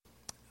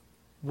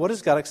what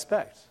does God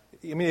expect?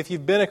 I mean, if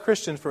you've been a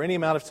Christian for any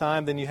amount of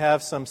time, then you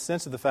have some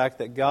sense of the fact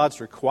that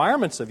God's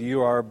requirements of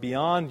you are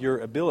beyond your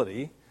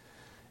ability,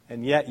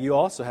 and yet you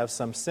also have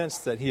some sense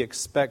that He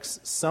expects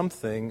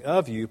something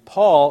of you.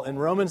 Paul in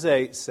Romans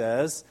 8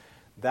 says,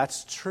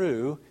 that's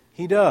true,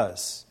 He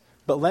does.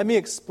 But let me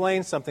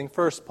explain something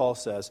first, Paul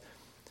says.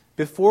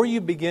 Before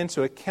you begin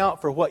to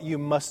account for what you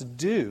must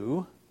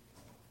do,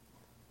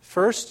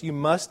 first you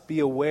must be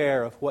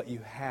aware of what you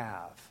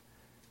have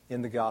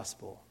in the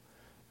gospel.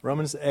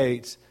 Romans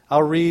 8,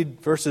 I'll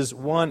read verses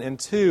 1 and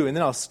 2, and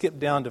then I'll skip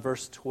down to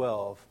verse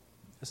 12.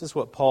 This is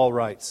what Paul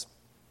writes.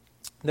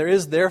 There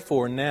is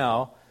therefore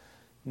now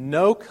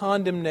no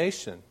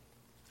condemnation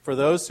for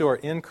those who are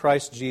in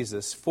Christ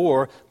Jesus,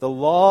 for the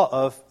law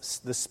of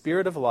the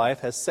Spirit of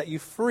life has set you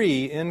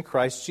free in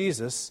Christ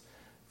Jesus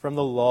from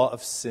the law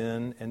of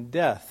sin and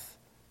death.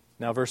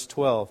 Now verse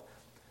 12.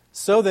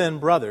 So then,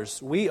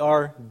 brothers, we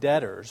are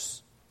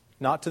debtors,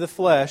 not to the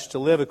flesh, to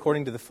live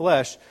according to the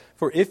flesh.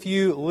 For if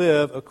you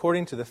live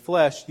according to the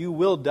flesh, you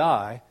will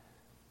die.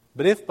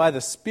 But if by the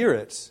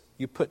Spirit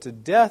you put to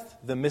death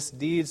the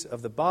misdeeds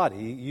of the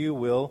body, you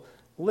will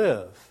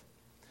live.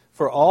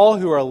 For all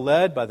who are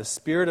led by the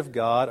Spirit of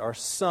God are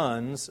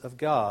sons of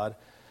God.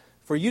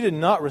 For you did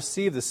not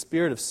receive the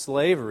spirit of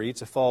slavery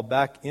to fall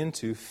back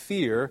into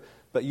fear,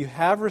 but you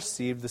have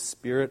received the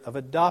Spirit of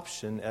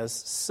adoption as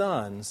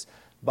sons,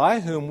 by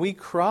whom we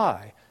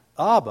cry,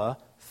 Abba,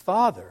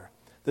 Father.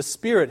 The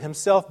Spirit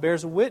Himself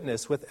bears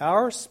witness with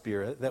our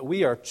spirit that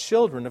we are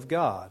children of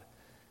God.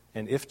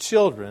 And if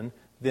children,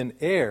 then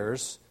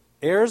heirs,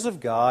 heirs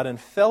of God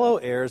and fellow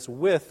heirs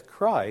with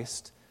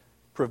Christ,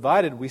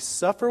 provided we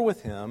suffer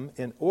with Him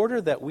in order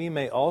that we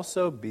may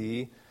also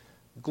be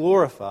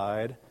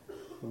glorified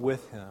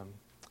with Him.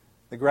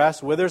 The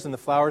grass withers and the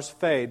flowers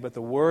fade, but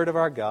the word of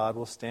our God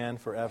will stand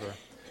forever.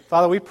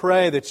 Father, we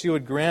pray that You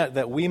would grant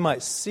that we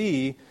might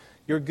see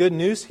Your good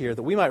news here,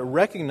 that we might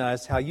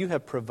recognize how You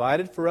have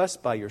provided for us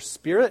by Your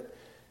Spirit,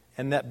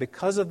 and that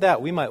because of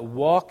that we might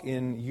walk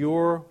in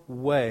Your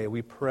way.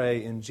 We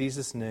pray in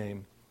Jesus'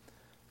 name.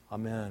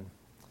 Amen.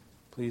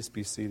 Please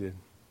be seated.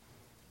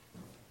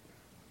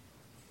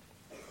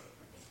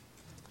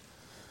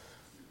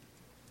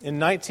 In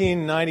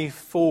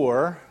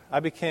 1994, I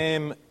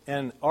became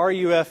an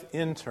RUF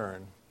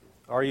intern.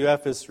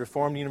 RUF is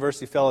Reformed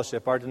University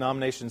Fellowship, our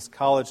denomination's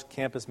college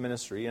campus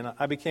ministry, and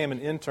I became an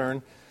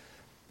intern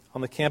on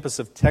the campus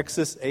of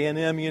Texas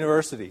A&M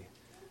University.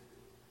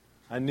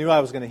 I knew I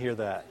was going to hear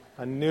that.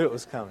 I knew it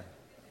was coming.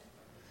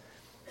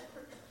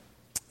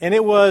 And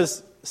it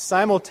was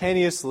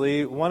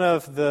simultaneously one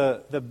of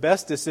the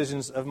best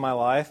decisions of my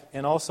life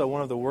and also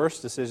one of the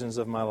worst decisions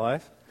of my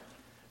life.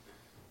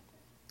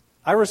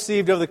 I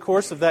received over the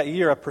course of that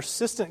year a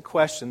persistent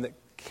question that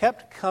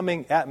kept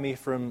coming at me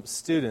from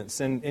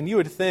students. And you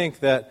would think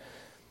that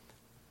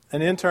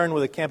an intern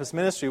with a campus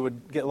ministry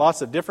would get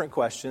lots of different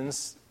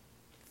questions.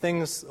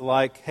 Things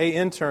like, hey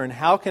intern,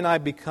 how can I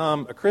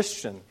become a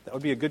Christian? That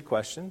would be a good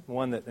question,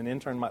 one that an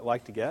intern might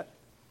like to get.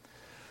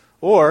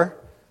 Or,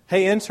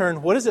 hey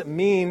intern, what does it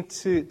mean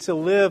to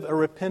live a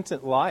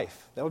repentant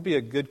life? That would be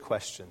a good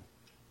question,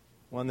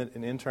 one that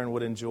an intern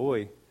would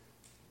enjoy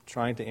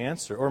trying to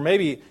answer. Or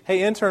maybe,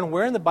 hey intern,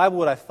 where in the Bible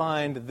would I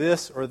find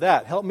this or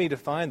that? Help me to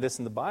find this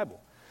in the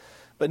Bible.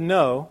 But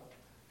no,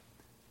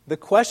 the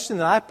question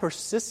that I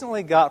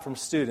persistently got from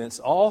students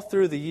all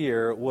through the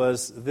year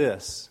was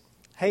this.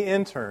 Hey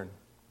intern,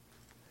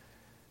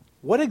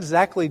 what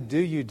exactly do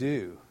you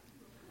do?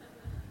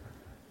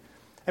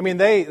 I mean,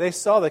 they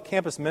saw the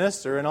campus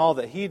minister and all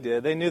that he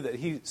did. They knew that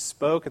he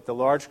spoke at the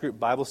large group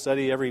Bible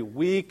study every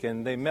week,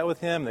 and they met with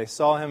him. They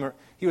saw him.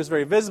 He was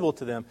very visible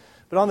to them.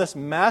 But on this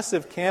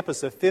massive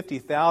campus of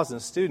 50,000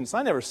 students,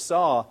 I never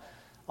saw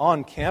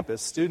on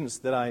campus students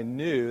that I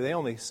knew. They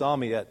only saw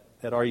me at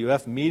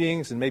RUF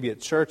meetings and maybe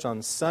at church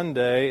on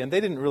Sunday, and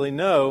they didn't really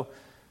know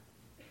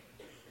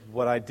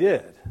what I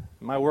did.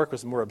 My work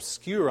was more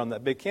obscure on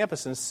that big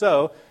campus, and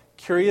so,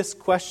 curious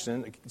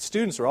question,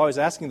 students are always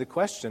asking the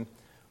question,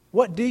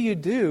 what do you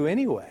do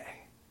anyway?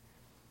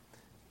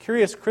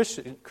 Curious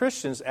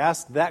Christians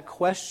ask that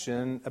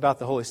question about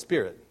the Holy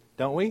Spirit,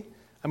 don't we?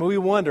 I mean, we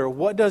wonder,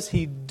 what does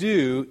He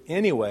do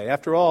anyway?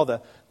 After all,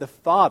 the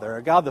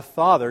Father, God the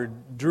Father,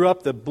 drew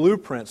up the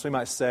blueprints, we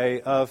might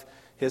say, of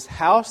His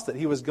house that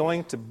He was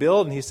going to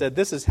build, and He said,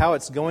 this is how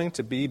it's going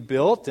to be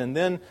built. And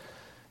then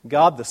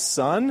God the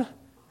Son,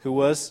 who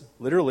was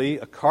literally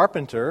a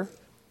carpenter,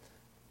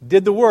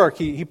 did the work.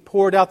 He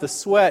poured out the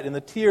sweat and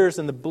the tears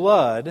and the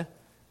blood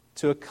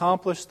to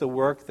accomplish the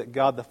work that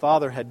God the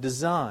Father had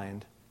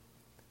designed.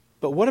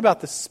 But what about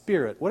the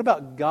Spirit? What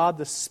about God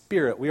the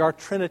Spirit? We are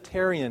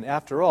Trinitarian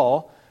after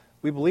all.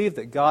 We believe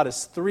that God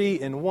is three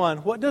in one.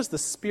 What does the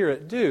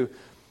Spirit do?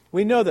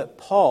 We know that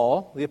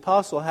Paul, the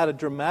apostle, had a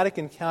dramatic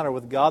encounter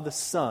with God the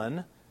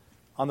Son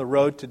on the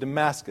road to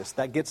Damascus.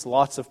 That gets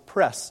lots of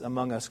press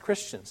among us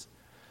Christians.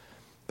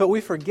 But we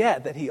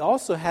forget that he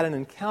also had an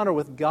encounter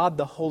with God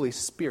the Holy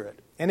Spirit.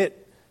 And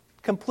it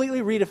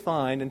completely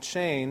redefined and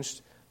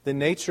changed the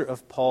nature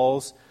of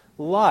Paul's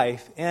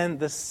life, and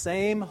the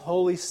same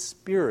Holy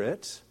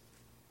Spirit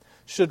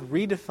should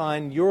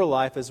redefine your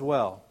life as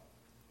well.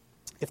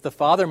 If the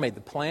Father made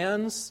the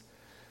plans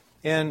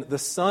and the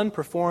Son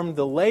performed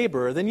the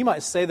labor, then you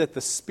might say that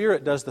the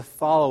Spirit does the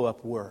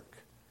follow-up work.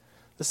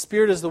 The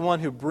Spirit is the one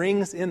who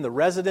brings in the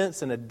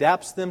residents and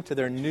adapts them to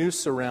their new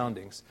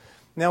surroundings.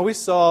 Now, we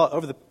saw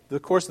over the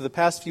course of the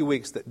past few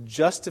weeks that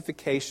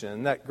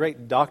justification, that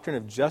great doctrine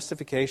of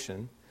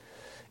justification,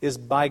 is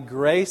by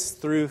grace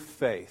through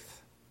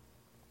faith.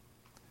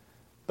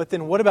 But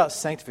then what about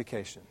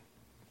sanctification?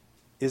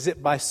 Is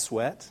it by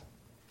sweat?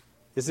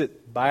 Is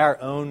it by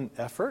our own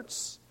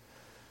efforts?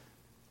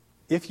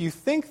 If you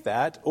think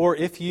that, or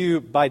if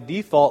you by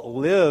default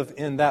live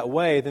in that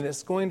way, then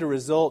it's going to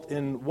result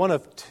in one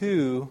of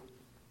two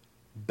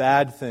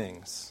bad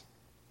things.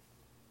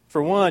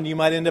 For one, you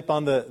might end up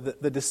on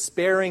the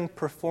despairing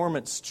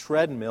performance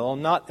treadmill,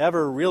 not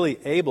ever really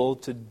able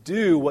to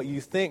do what you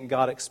think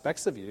God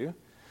expects of you.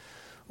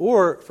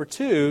 Or for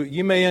two,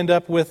 you may end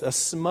up with a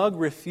smug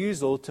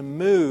refusal to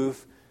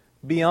move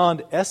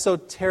beyond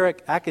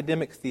esoteric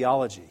academic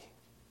theology.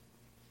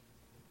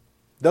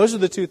 Those are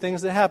the two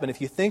things that happen.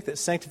 If you think that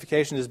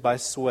sanctification is by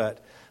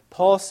sweat,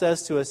 Paul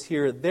says to us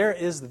here, there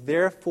is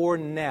therefore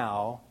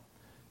now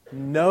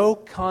no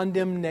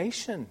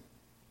condemnation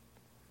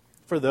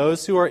for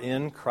those who are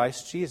in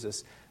Christ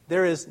Jesus.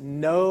 There is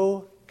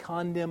no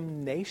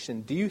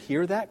condemnation. Do you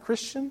hear that,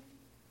 Christian?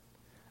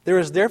 There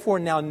is therefore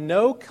now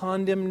no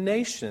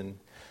condemnation.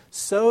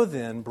 So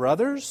then,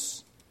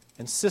 brothers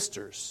and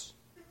sisters,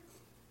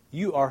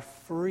 you are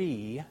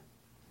free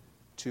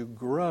to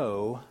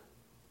grow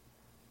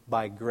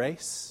by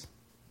grace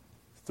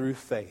through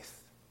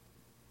faith.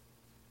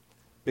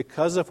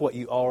 Because of what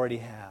you already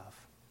have.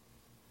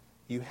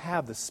 You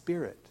have the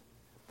Spirit.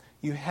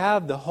 You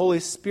have the Holy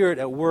Spirit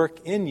at work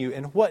in you.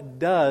 And what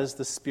does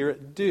the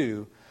Spirit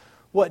do?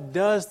 What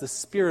does the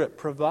Spirit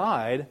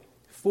provide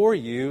for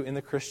you in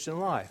the Christian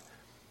life?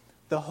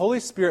 The Holy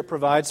Spirit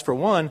provides, for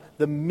one,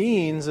 the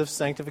means of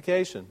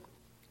sanctification.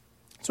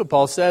 That's what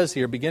Paul says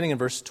here, beginning in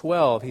verse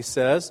 12. He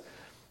says,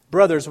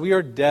 brothers, we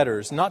are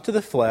debtors, not to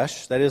the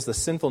flesh, that is the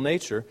sinful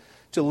nature,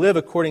 to live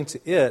according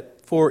to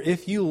it. For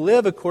if you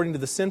live according to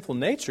the sinful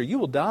nature, you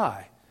will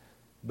die.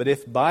 But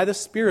if by the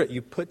Spirit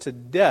you put to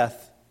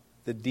death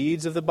the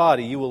deeds of the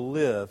body, you will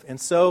live.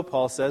 And so,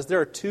 Paul says, there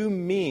are two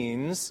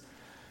means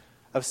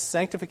of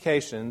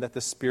sanctification that the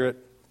Spirit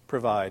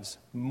provides.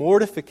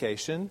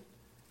 Mortification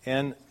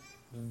and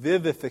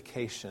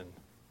vivification.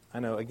 I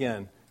know,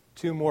 again,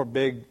 two more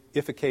big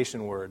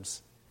ification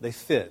words. They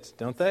fit,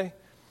 don't they?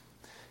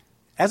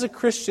 As a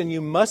Christian,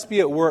 you must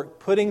be at work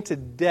putting to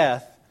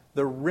death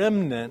the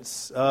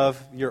remnants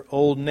of your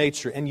old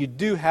nature. And you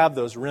do have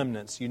those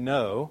remnants, you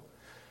know.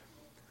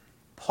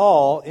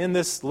 Paul, in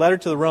this letter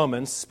to the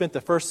Romans, spent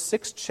the first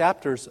 6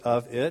 chapters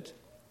of it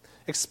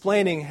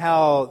explaining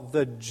how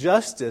the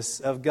justice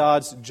of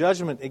God's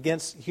judgment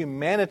against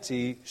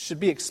humanity should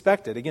be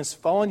expected. Against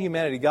fallen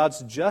humanity,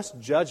 God's just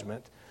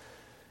judgment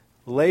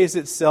lays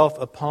itself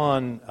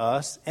upon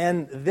us.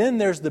 And then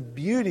there's the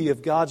beauty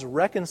of God's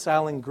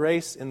reconciling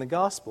grace in the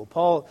gospel.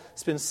 Paul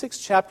spends 6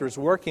 chapters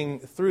working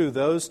through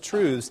those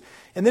truths.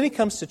 And then he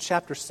comes to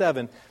chapter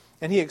 7,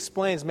 and he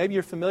explains, maybe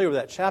you're familiar with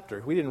that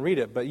chapter. We didn't read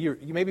it, but you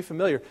may be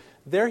familiar.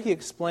 There he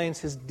explains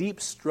his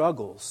deep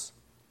struggles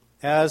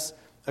as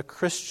a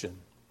Christian,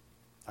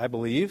 I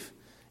believe.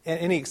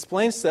 And he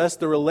explains to us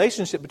the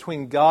relationship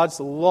between God's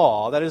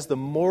law, that is the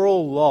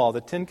moral law,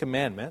 the 10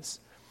 Commandments,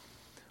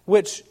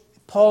 which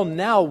Paul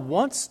now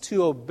wants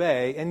to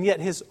obey, and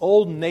yet his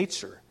old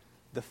nature,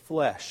 the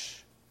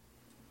flesh,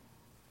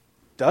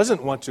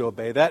 doesn't want to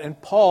obey that. And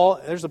Paul,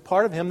 there's a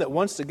part of him that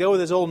wants to go with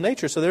his old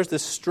nature. So there's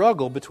this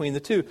struggle between the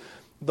two.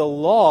 The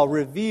law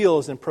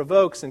reveals and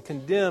provokes and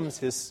condemns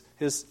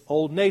his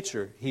old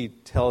nature, he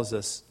tells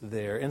us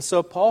there. And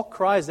so Paul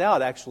cries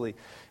out, actually,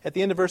 at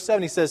the end of verse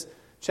 7, he says,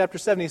 chapter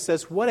 7, he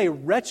says, what a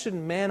wretched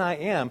man I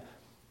am.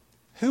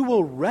 Who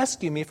will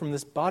rescue me from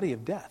this body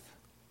of death?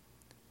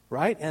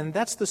 Right? And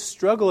that's the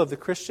struggle of the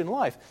Christian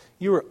life.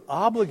 You are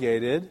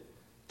obligated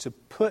to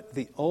put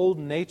the old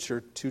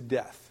nature to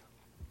death.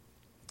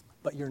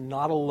 But you're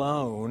not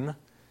alone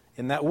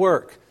in that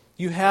work.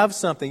 You have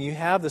something. You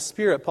have the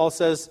Spirit. Paul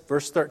says,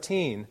 verse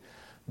 13,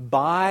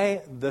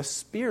 by the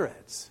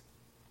Spirit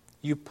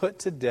you put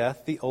to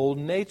death the old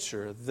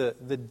nature,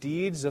 the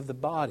deeds of the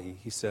body,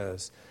 he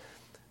says.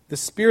 The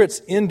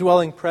Spirit's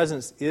indwelling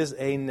presence is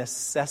a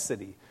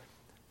necessity.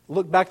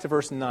 Look back to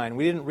verse 9.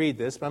 We didn't read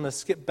this, but I'm going to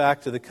skip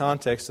back to the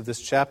context of this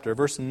chapter.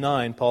 Verse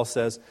 9, Paul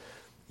says,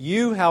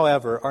 you,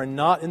 however, are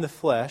not in the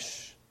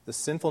flesh, the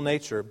sinful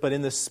nature, but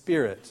in the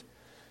Spirit,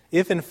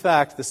 if in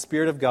fact the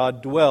Spirit of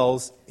God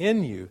dwells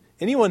in you.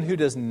 Anyone who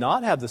does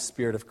not have the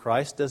Spirit of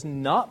Christ does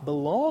not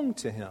belong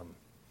to him.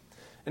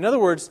 In other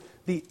words,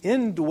 the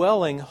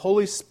indwelling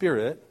Holy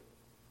Spirit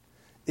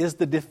is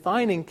the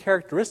defining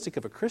characteristic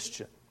of a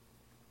Christian.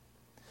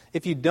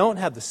 If you don't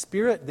have the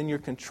Spirit, then you're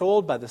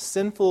controlled by the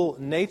sinful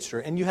nature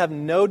and you have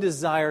no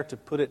desire to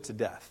put it to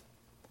death.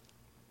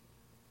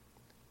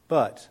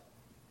 But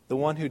the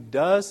one who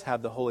does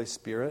have the Holy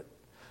Spirit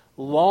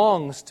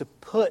longs to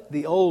put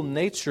the old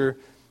nature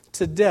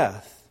to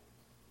death.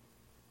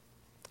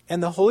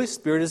 And the Holy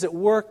Spirit is at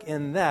work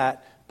in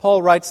that.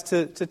 Paul writes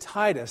to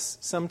Titus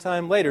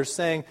sometime later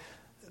saying,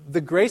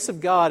 the grace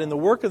of God and the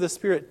work of the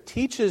Spirit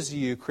teaches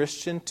you,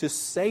 Christian, to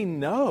say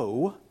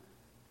no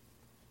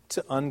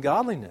to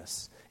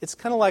ungodliness. It's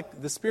kind of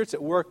like the Spirit's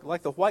at work,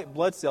 like the white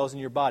blood cells in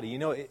your body. You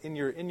know, in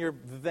your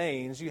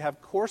veins, you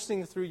have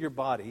coursing through your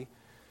body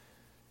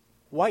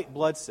white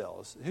blood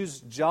cells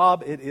whose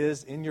job it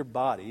is in your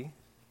body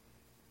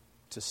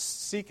to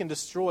seek and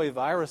destroy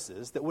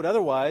viruses that would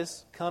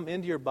otherwise come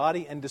into your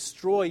body and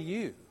destroy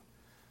you.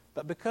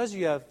 But because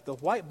you have the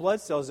white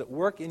blood cells at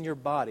work in your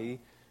body,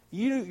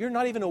 you're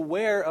not even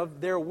aware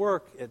of their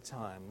work at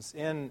times.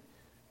 And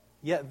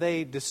yet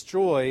they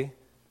destroy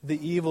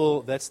the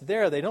evil that's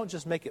there. They don't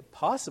just make it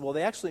possible,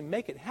 they actually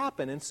make it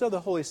happen. And so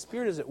the Holy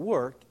Spirit is at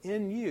work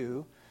in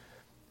you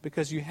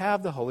because you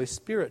have the Holy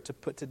Spirit to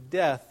put to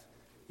death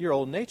your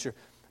old nature.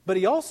 But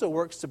He also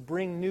works to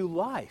bring new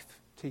life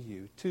to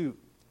you, to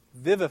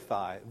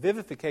vivify.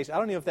 Vivification. I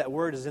don't know if that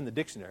word is in the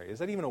dictionary. Is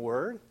that even a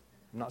word?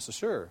 I'm not so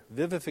sure.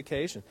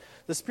 Vivification.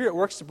 The Spirit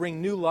works to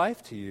bring new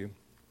life to you.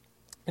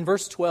 In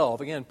verse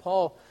 12, again,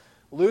 Paul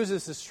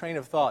loses his train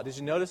of thought. Did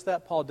you notice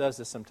that? Paul does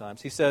this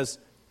sometimes. He says,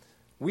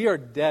 we are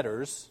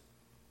debtors,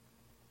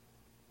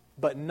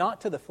 but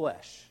not to the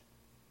flesh,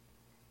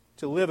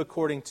 to live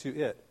according to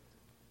it.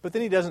 But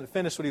then he doesn't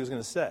finish what he was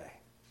going to say.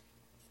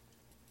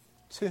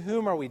 To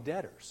whom are we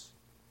debtors?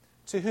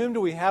 To whom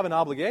do we have an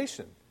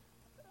obligation?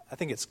 I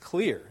think it's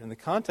clear in the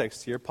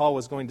context here. Paul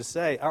was going to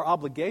say our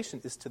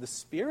obligation is to the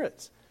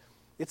Spirit.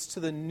 It's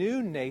to the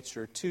new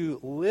nature to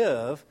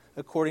live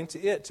according to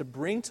it, to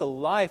bring to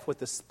life what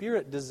the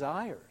Spirit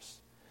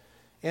desires.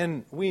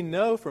 And we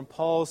know from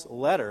Paul's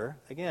letter,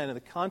 again, in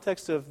the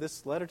context of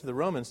this letter to the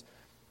Romans,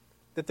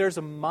 that there's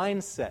a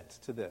mindset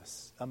to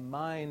this, a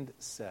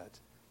mindset.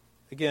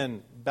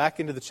 Again, back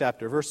into the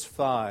chapter, verse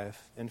 5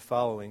 and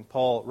following,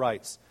 Paul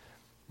writes,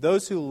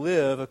 those who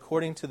live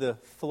according to the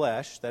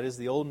flesh, that is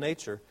the old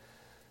nature,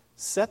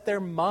 set their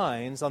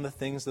minds on the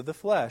things of the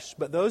flesh.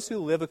 But those who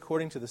live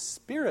according to the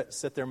Spirit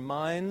set their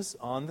minds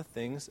on the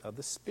things of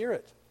the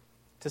Spirit.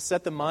 To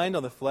set the mind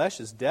on the flesh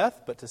is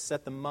death, but to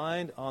set the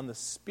mind on the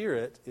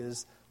Spirit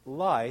is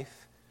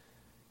life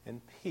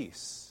and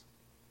peace.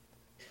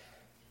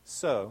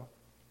 So,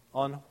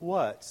 on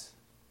what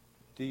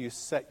do you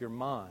set your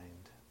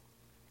mind?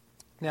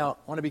 Now,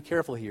 I want to be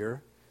careful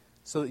here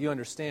so that you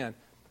understand.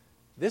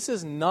 This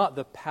is not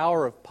the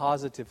power of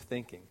positive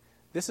thinking.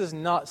 This is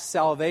not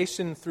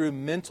salvation through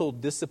mental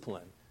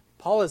discipline.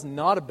 Paul is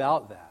not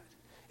about that.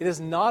 It is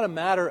not a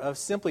matter of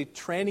simply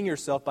training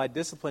yourself by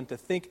discipline to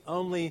think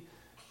only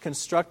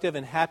constructive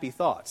and happy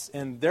thoughts,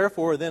 and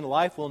therefore then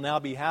life will now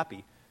be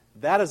happy.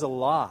 That is a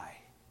lie.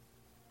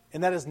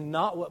 And that is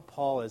not what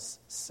Paul is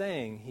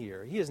saying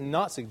here. He is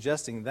not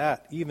suggesting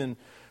that even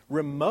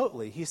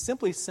remotely. He's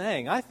simply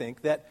saying, I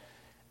think, that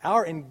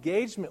our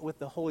engagement with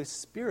the Holy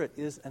Spirit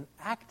is an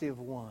active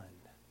one.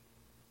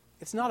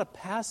 It's not a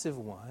passive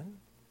one.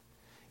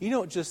 You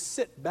don't just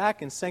sit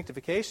back in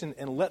sanctification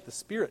and let the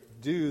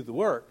Spirit do the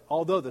work,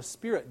 although the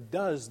Spirit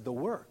does the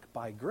work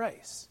by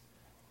grace.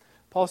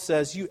 Paul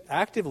says you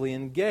actively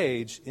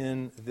engage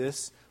in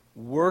this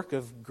work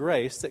of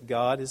grace that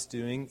God is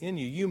doing in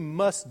you. You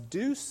must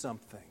do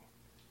something.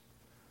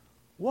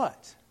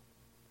 What?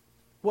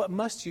 What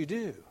must you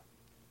do?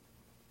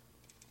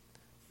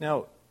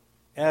 Now,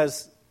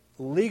 as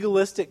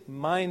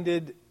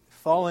legalistic-minded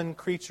fallen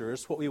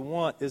creatures, what we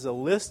want is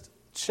a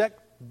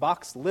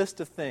check-box list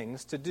of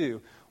things to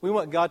do. We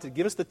want God to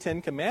give us the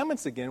 10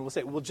 Commandments again. We'll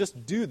say, well,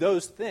 just do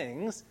those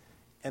things,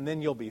 and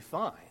then you'll be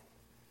fine.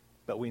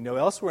 But we know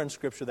elsewhere in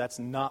Scripture that's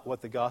not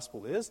what the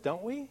gospel is,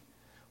 don't we?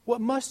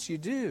 What must you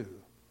do?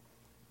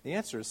 The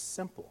answer is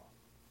simple.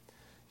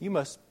 You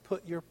must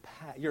put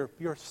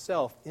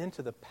yourself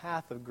into the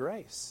path of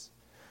grace.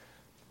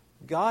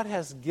 God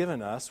has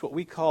given us what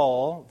we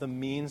call the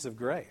means of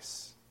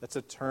grace. That's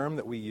a term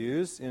that we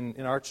use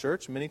in our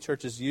church. Many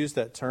churches use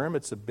that term.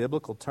 It's a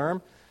biblical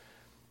term.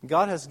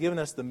 God has given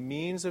us the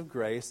means of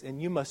grace,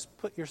 and you must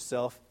put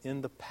yourself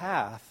in the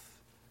path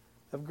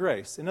of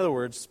grace. In other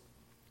words,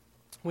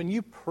 when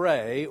you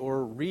pray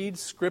or read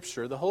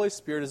Scripture, the Holy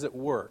Spirit is at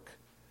work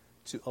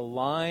to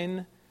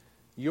align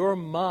your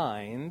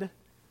mind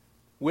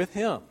with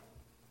Him.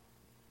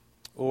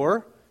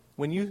 Or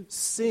when you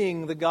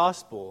sing the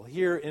gospel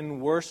here in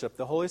worship,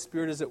 the Holy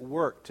Spirit is at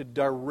work to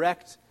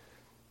direct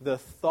the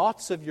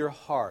thoughts of your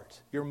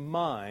heart, your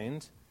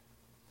mind,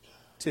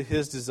 to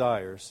His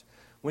desires.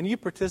 When you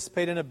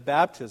participate in a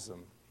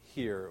baptism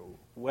here,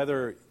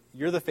 whether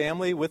you're the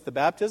family with the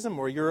baptism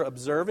or you're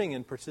observing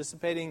and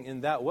participating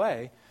in that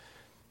way,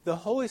 the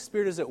Holy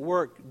Spirit is at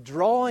work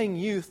drawing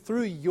you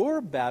through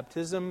your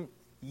baptism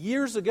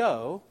years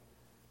ago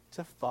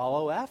to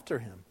follow after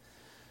Him.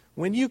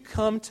 When you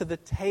come to the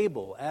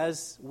table,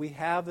 as we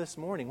have this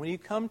morning, when you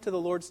come to the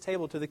Lord's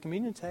table, to the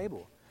communion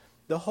table,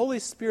 the Holy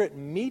Spirit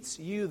meets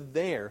you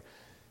there.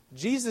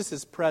 Jesus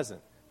is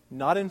present,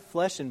 not in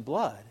flesh and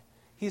blood.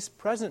 He's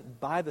present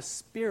by the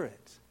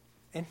Spirit.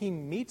 And He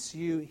meets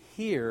you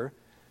here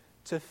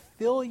to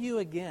fill you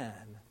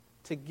again,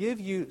 to give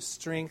you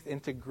strength,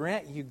 and to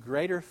grant you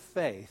greater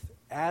faith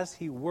as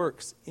He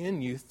works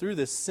in you through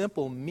this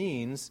simple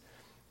means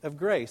of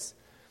grace.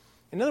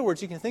 In other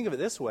words, you can think of it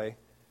this way.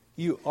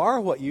 You are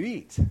what you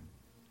eat.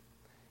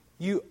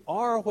 You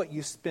are what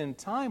you spend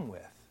time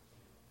with.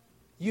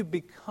 You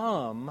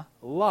become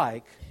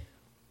like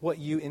what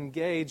you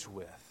engage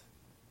with.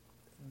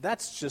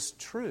 That's just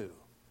true.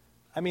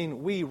 I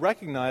mean, we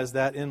recognize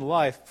that in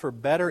life for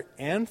better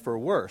and for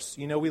worse.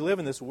 You know, we live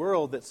in this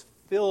world that's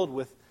filled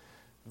with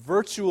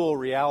virtual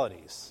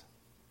realities.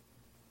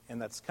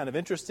 And that's kind of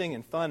interesting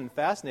and fun and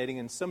fascinating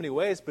in so many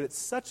ways, but it's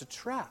such a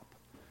trap.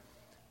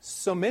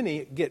 So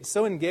many get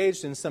so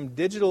engaged in some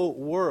digital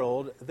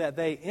world that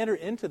they enter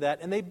into that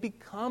and they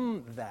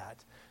become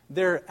that.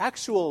 Their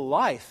actual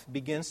life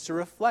begins to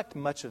reflect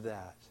much of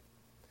that.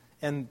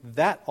 And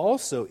that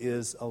also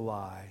is a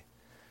lie.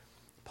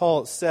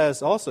 Paul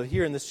says also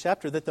here in this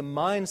chapter that the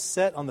mind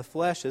set on the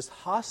flesh is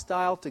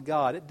hostile to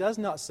God. It does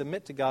not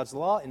submit to God's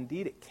law.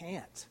 Indeed, it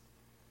can't.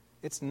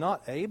 It's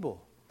not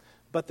able.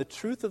 But the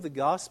truth of the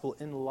gospel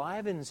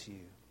enlivens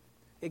you.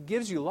 It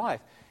gives you life.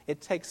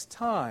 It takes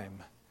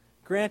time.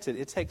 Granted,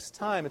 it takes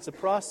time. It's a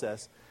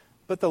process.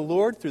 But the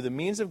Lord, through the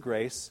means of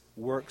grace,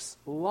 works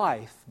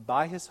life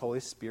by His Holy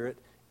Spirit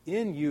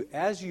in you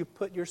as you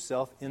put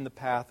yourself in the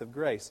path of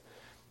grace.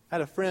 I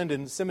had a friend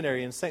in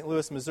seminary in St.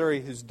 Louis, Missouri,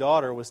 whose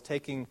daughter was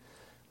taking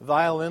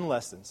violin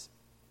lessons.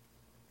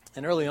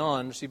 And early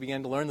on, she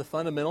began to learn the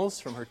fundamentals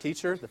from her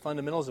teacher, the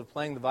fundamentals of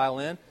playing the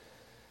violin.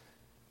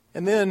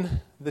 And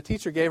then the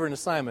teacher gave her an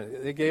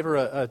assignment. They gave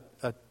her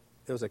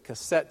it was a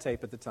cassette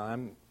tape at the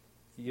time.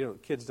 You know,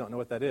 kids don't know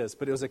what that is,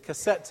 but it was a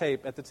cassette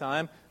tape at the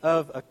time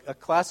of a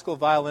classical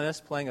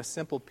violinist playing a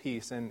simple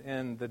piece.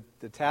 And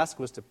the task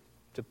was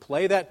to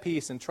play that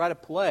piece and try to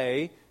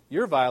play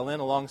your violin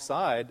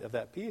alongside of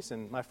that piece.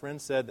 And my friend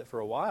said that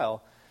for a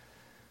while,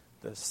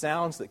 the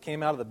sounds that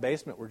came out of the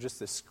basement were just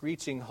this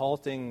screeching,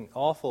 halting,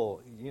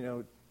 awful,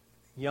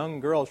 young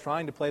girl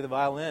trying to play the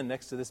violin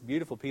next to this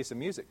beautiful piece of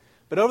music.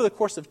 But over the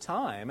course of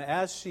time,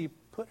 as she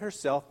put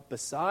herself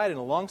beside and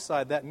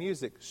alongside that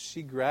music,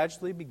 she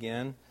gradually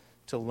began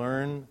to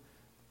learn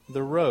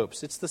the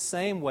ropes. It's the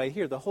same way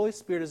here. The Holy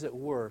Spirit is at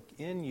work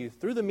in you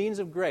through the means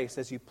of grace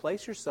as you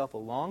place yourself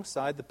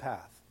alongside the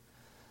path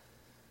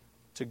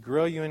to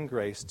grow you in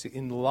grace, to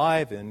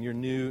enliven your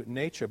new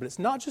nature. But it's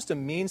not just a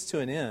means to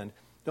an end.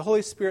 The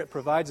Holy Spirit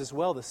provides as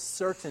well the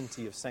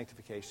certainty of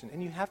sanctification.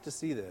 And you have to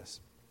see this.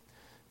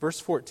 Verse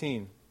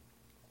 14.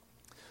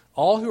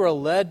 All who are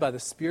led by the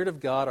Spirit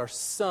of God are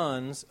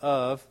sons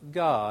of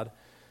God.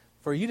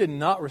 For you did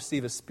not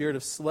receive a spirit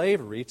of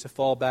slavery to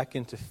fall back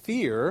into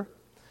fear,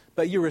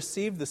 but you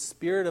received the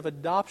spirit of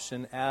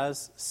adoption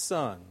as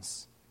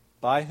sons,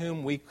 by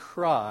whom we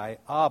cry,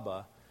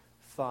 Abba,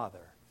 Father.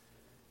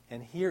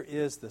 And here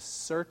is the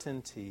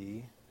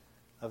certainty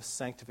of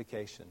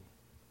sanctification.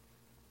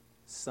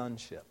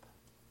 Sonship.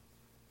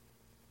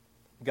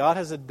 God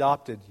has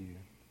adopted you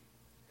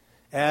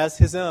as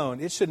His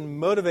own. It should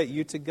motivate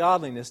you to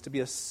godliness, to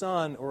be a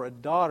son or a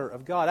daughter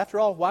of God.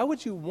 After all, why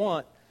would you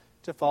want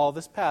to follow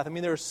this path? I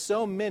mean, there are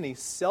so many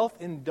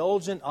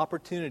self-indulgent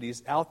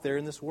opportunities out there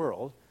in this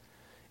world,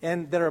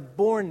 and that are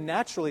born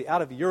naturally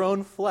out of your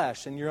own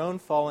flesh and your own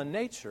fallen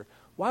nature.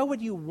 Why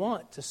would you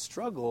want to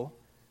struggle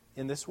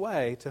in this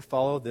way to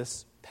follow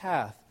this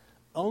path?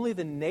 Only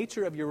the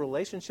nature of your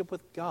relationship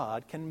with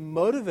God can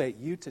motivate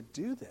you to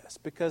do this,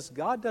 because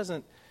God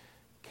doesn't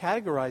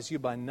categorize you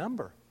by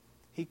number.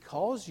 He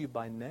calls you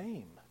by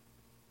name.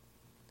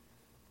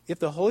 If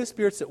the Holy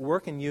Spirit's at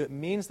work in you, it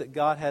means that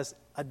God has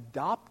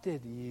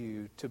adopted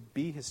you to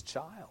be His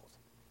child.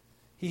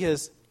 He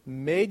has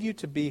made you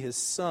to be His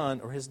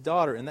son or His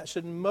daughter, and that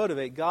should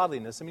motivate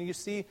godliness. I mean, you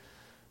see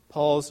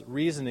Paul's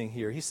reasoning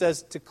here. He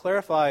says to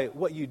clarify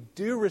what you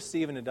do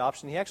receive in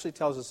adoption, he actually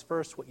tells us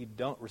first what you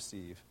don't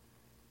receive.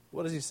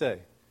 What does he say?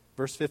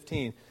 Verse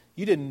 15,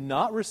 you did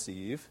not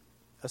receive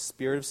a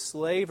spirit of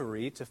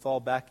slavery to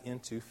fall back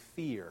into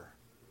fear.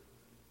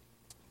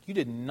 You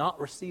did not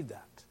receive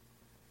that.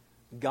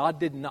 God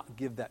did not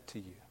give that to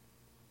you.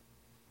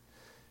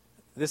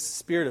 This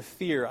spirit of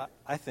fear,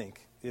 I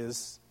think,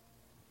 is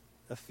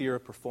a fear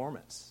of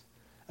performance.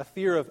 A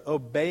fear of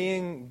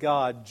obeying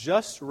God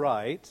just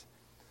right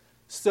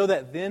so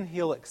that then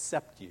He'll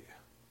accept you.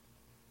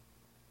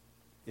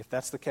 If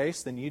that's the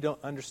case, then you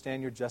don't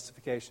understand your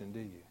justification, do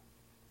you?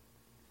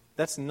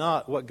 That's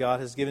not what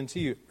God has given to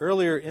you.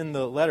 Earlier in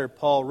the letter,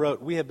 Paul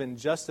wrote, we have been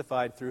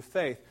justified through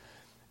faith.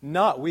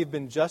 Not we've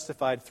been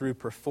justified through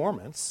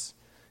performance.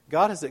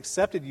 God has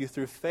accepted you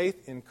through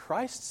faith in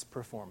Christ's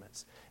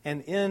performance.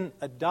 And in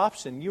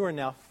adoption, you are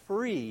now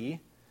free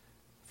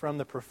from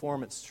the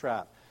performance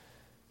trap.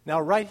 Now,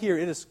 right here,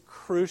 it is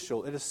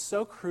crucial. It is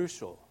so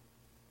crucial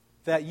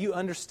that you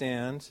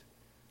understand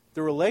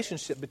the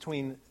relationship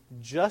between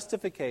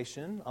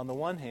justification on the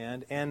one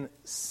hand and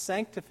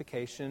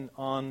sanctification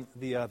on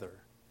the other.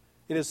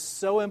 It is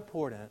so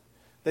important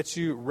that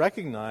you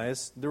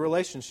recognize the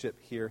relationship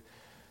here.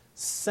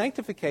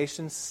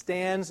 Sanctification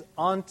stands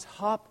on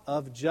top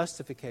of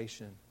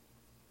justification.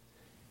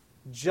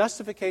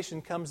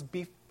 Justification comes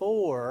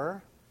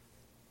before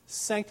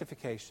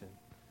sanctification.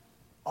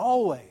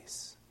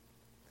 Always.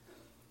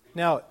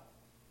 Now,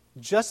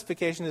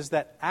 justification is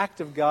that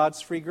act of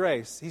God's free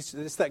grace.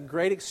 It's that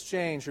great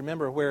exchange,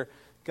 remember, where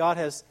God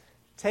has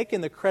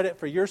taken the credit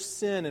for your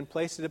sin and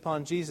placed it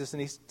upon Jesus,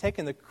 and He's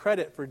taken the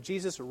credit for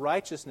Jesus'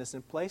 righteousness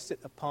and placed it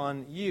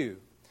upon you.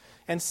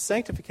 And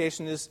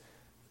sanctification is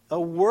a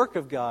work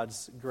of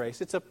God's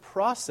grace. It's a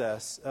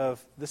process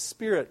of the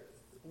Spirit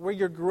where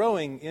you're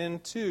growing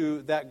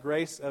into that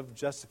grace of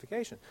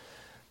justification.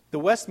 The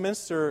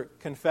Westminster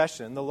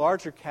Confession, the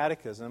larger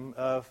catechism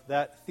of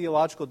that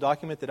theological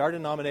document that our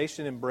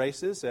denomination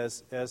embraces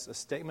as a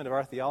statement of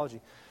our theology,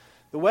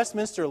 the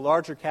Westminster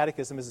Larger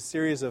Catechism is a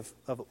series of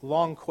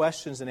long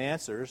questions and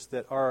answers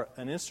that are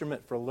an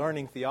instrument for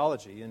learning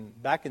theology.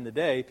 And back in the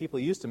day, people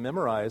used to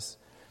memorize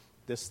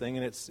this thing,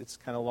 and it's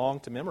kind of long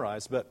to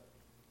memorize. But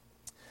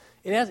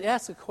it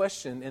asks a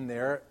question in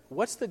there,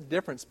 what's the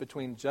difference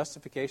between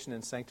justification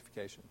and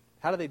sanctification?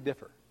 How do they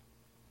differ?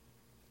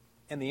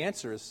 And the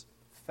answer is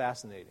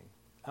fascinating.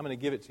 I'm going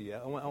to give it to you.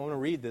 I want to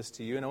read this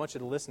to you, and I want you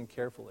to listen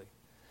carefully.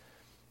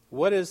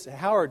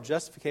 How are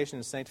justification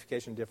and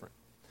sanctification different?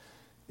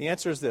 The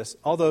answer is this.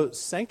 Although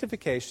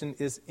sanctification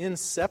is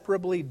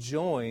inseparably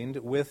joined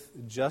with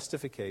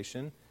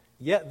justification,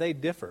 yet they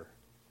differ.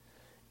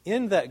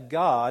 In that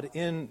God,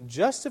 in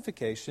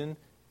justification,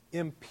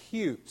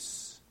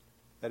 imputes,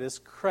 that is,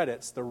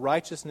 credits the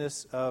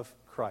righteousness of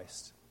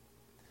Christ.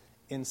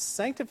 In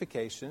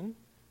sanctification,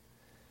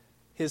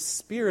 His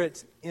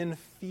Spirit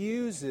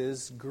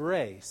infuses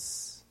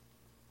grace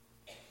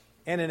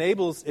and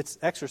enables its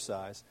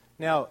exercise.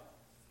 Now,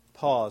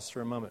 pause for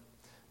a moment.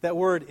 That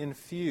word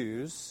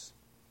infuse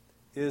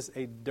is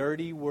a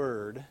dirty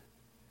word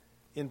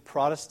in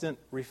Protestant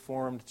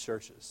Reformed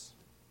churches.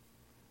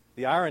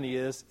 The irony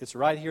is, it's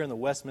right here in the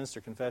Westminster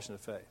Confession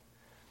of Faith.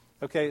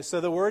 Okay, so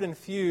the word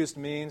infused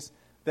means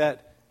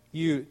that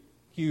you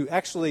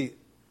actually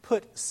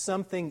put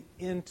something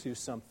into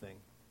something.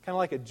 Kind of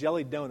like a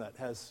jelly donut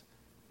has,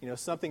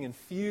 something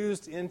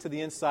infused into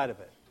the inside of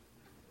it.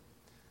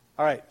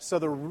 All right, so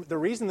the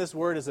reason this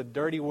word is a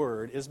dirty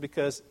word is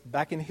because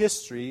back in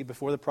history,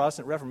 before the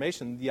Protestant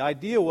Reformation, the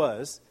idea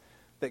was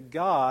that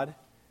God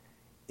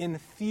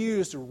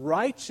infused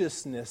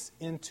righteousness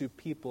into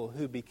people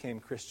who became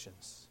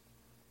Christians.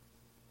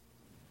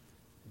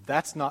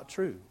 That's not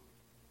true.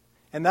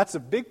 And that's a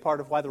big part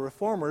of why the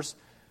Reformers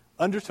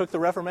undertook the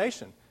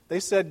Reformation. They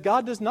said,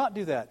 God does not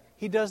do that.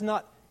 He does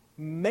not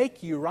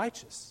make you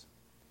righteous.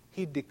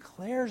 He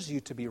declares you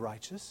to be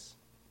righteous.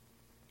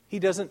 He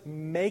doesn't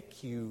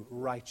make you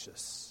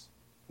righteous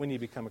when you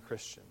become a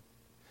Christian.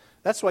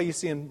 That's why you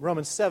see in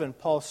Romans 7,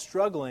 Paul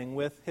struggling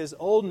with his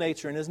old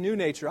nature and his new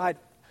nature. I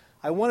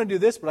want to do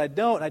this, but I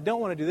don't. I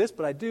don't want to do this,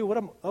 but I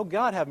do. Oh,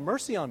 God, have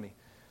mercy on me.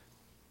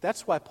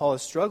 That's why Paul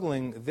is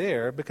struggling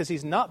there, because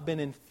he's not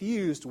been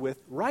infused with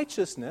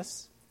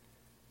righteousness.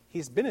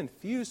 He's been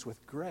infused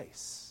with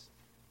grace.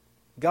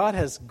 God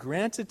has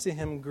granted to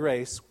him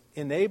grace,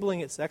 enabling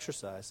its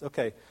exercise.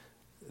 Okay,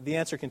 the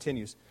answer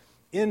continues.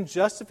 In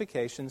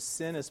justification,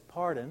 sin is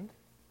pardoned.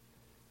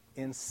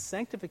 In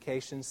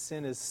sanctification,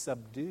 sin is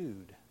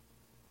subdued.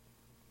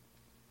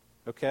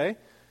 Okay?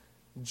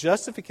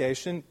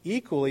 Justification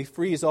equally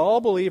frees all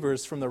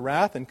believers from the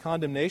wrath and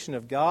condemnation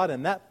of God,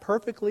 and that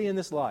perfectly in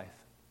this life.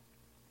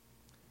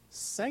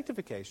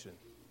 Sanctification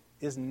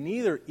is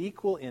neither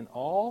equal in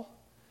all,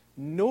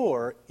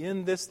 nor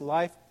in this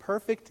life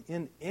perfect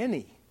in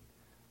any,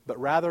 but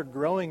rather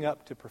growing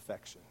up to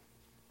perfection.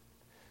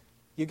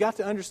 You've got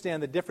to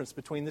understand the difference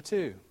between the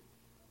two.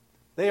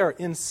 They are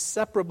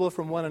inseparable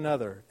from one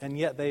another, and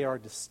yet they are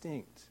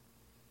distinct.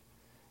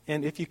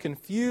 And if you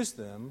confuse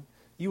them,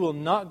 you will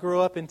not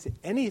grow up into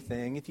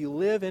anything if you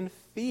live in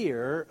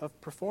fear of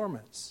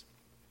performance.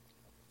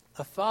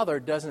 A father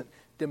doesn't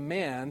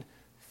demand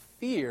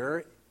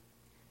fear,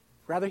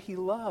 rather he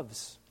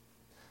loves.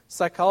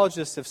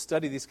 Psychologists have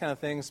studied these kind of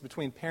things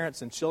between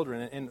parents and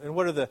children, and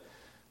what are the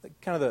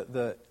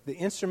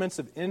instruments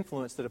of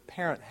influence that a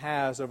parent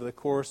has over the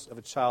course of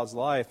a child's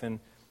life. And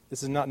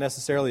this is not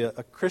necessarily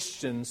a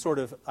Christian sort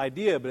of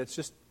idea, but it's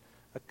just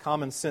a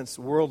common sense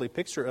worldly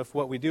picture of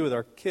what we do with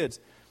our kids,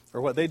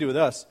 or what they do with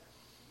us.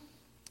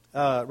 In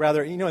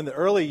the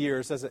early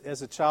years,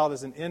 as a child,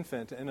 as an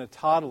infant and a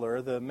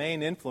toddler, the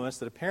main influence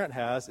that a parent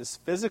has is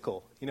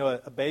physical.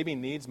 A baby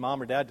needs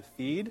mom or dad to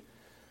feed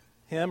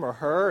him or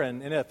her,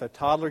 and if a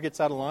toddler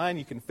gets out of line,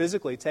 you can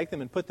physically take them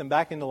and put them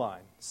back into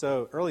line.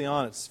 So early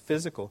on, it's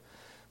physical.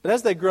 But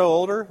as they grow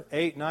older,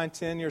 8, 9,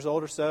 10 years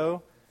old or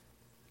so,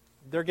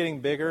 they're getting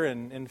bigger,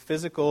 and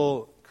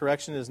physical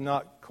correction is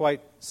not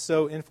quite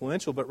so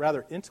influential, but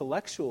rather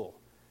intellectual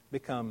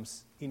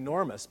becomes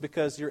enormous,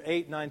 because your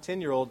 8, 9,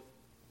 10-year-old,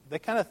 they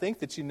kind of think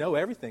that you know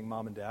everything,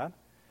 mom and dad,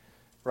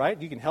 right?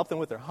 You can help them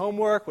with their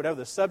homework, whatever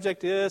the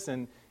subject is,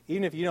 and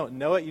even if you don't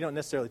know it, you don't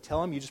necessarily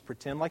tell them, you just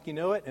pretend like you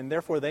know it, and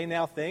therefore they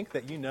now think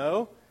that you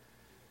know.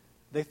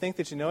 They think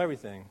that you know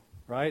everything,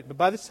 right? But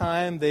by the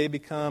time they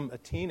become a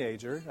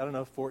teenager, I don't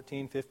know,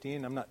 14,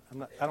 15,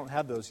 I don't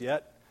have those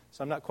yet,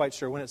 so I'm not quite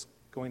sure when it's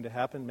going to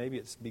happen. Maybe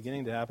it's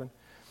beginning to happen.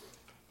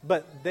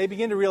 But they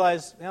begin to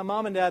realize, now,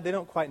 Mom and Dad, they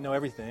don't quite know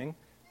everything,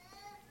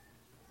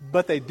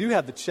 but they do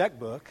have the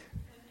checkbook,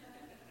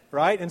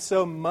 right? And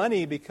so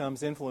money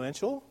becomes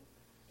influential,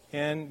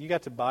 and you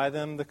got to buy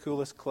them the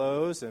coolest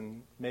clothes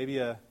and maybe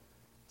a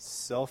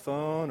cell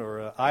phone or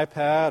an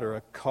iPad or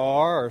a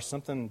car or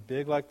something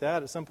big like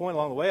that. At some point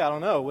along the way, I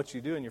don't know what you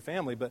do in your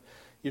family, but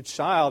your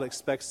child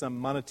expects some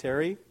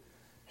monetary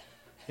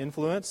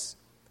influence.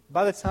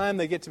 By the time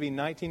they get to be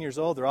 19 years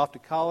old, they're off to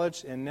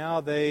college, and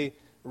now they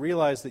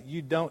realize that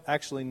you don't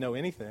actually know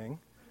anything,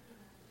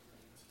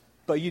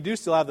 but you do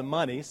still have the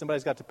money.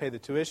 Somebody's got to pay the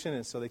tuition,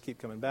 and so they keep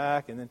coming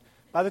back. And then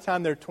by the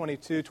time they're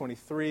 22,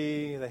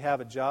 23, they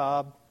have a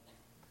job.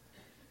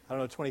 I don't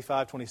know,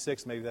 25,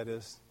 26 maybe that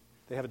is.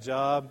 They have a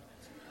job.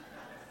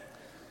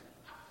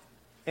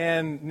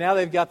 And now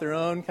they've got their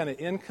own kind of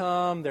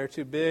income. They're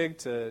too big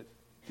to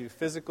do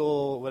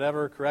physical,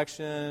 whatever,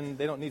 correction.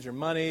 They don't need your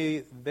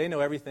money. They know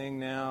everything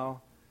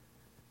now.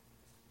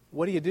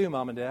 What do you do,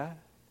 Mom and Dad?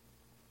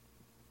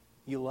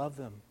 You love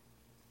them.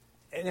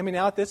 And I mean,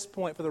 now at this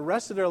point, for the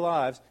rest of their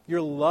lives,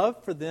 your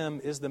love for them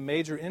is the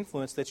major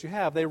influence that you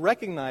have. They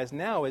recognize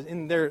now,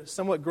 in their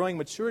somewhat growing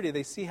maturity,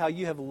 they see how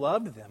you have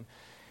loved them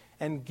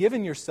and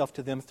given yourself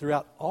to them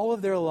throughout all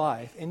of their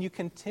life. And you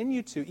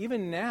continue to,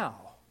 even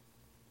now,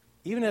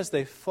 even as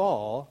they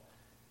fall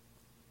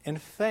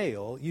and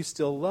fail, you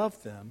still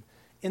love them.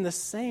 In the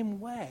same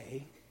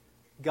way,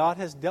 God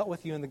has dealt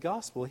with you in the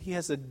gospel. He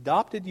has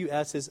adopted you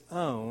as His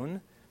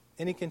own,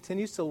 and He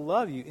continues to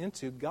love you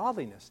into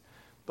godliness.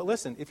 But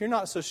listen, if you're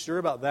not so sure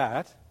about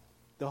that,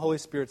 the Holy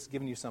Spirit's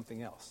given you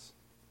something else.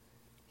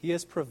 He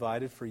has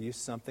provided for you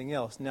something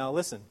else. Now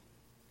listen,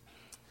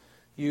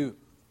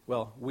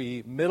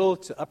 we middle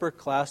to upper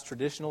class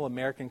traditional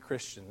American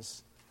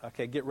Christians,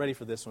 okay, get ready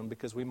for this one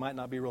because we might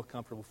not be real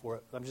comfortable for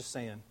it. I'm just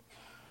saying.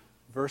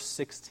 Verse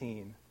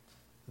 16.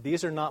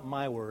 These are not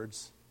my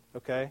words,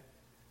 okay?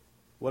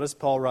 What does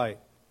Paul write?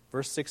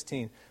 Verse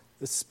 16.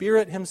 The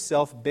Spirit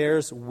Himself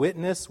bears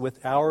witness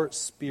with our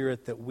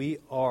spirit that we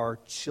are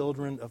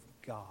children of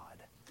God.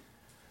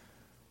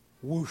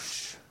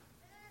 Whoosh.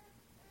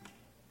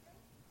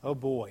 Oh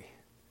boy.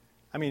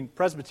 I mean,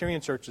 Presbyterian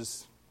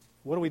churches,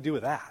 what do we do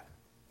with that?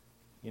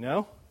 You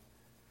know?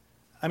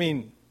 I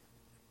mean,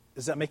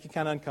 does that make you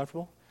kind of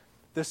uncomfortable?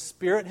 The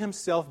Spirit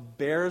Himself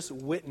bears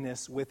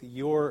witness with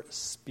your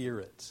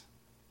spirit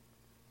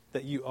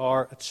that you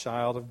are a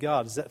child of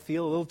God. Does that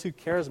feel a little too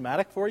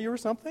charismatic for you or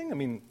something? I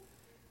mean,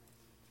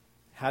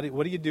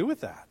 what do you do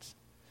with that?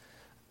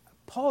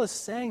 Paul is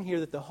saying here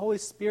that the Holy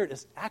Spirit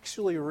is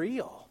actually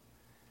real.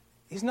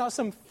 He's not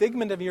some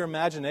figment of your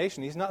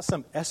imagination. He's not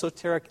some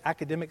esoteric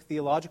academic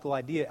theological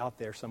idea out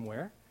there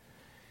somewhere.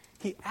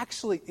 He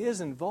actually is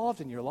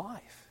involved in your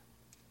life.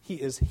 He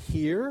is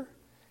here,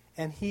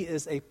 and He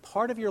is a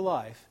part of your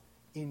life,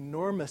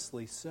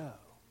 enormously so.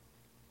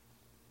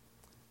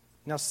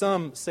 Now,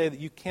 some say that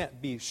you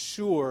can't be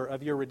sure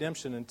of your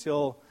redemption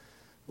until,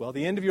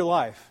 the end of your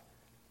life,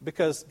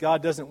 because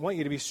God doesn't want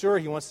you to be sure.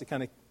 He wants to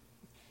kind of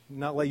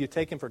not let you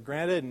take Him for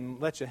granted and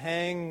let you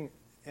hang,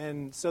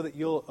 and so that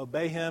you'll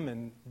obey Him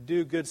and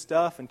do good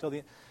stuff until the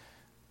end.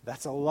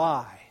 That's a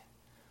lie.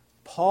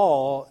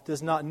 Paul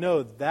does not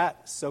know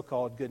that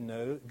so-called good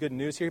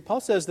news here.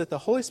 Paul says that the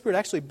Holy Spirit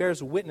actually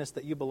bears witness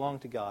that you belong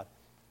to God.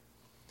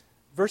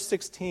 Verse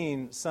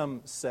 16,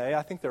 some say,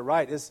 I think they're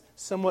right, is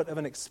somewhat of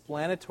an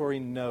explanatory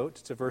note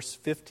to verse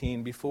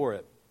 15 before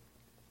it.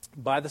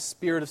 By the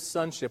Spirit of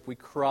sonship we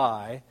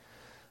cry,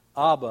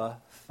 Abba,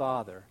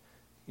 Father.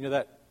 You know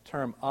that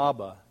term,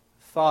 Abba,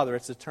 Father,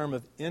 it's a term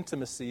of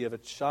intimacy of a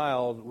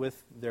child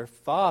with their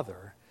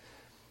father.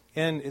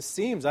 And it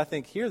seems, I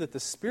think, here that the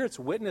Spirit's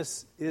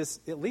witness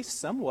is at least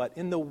somewhat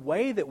in the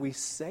way that we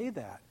say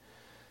that.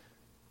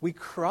 We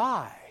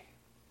cry.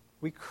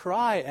 We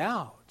cry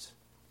out.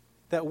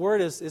 That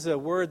word is a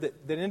word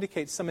that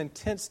indicates some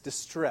intense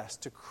distress,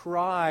 to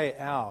cry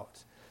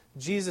out.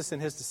 Jesus and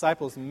His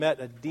disciples met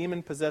a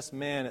demon-possessed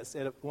man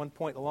at one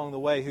point along the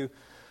way who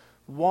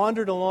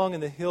wandered along in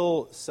the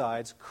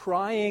hillsides,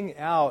 crying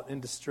out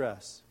in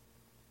distress.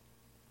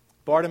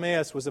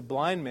 Bartimaeus was a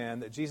blind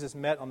man that Jesus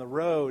met on the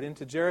road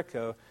into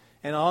Jericho.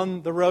 And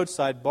on the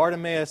roadside,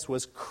 Bartimaeus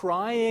was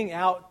crying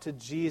out to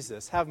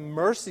Jesus, "Have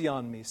mercy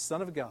on me,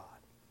 Son of God."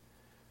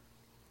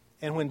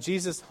 And when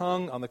Jesus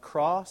hung on the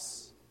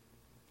cross,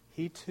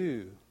 he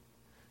too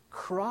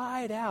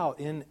cried out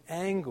in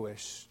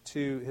anguish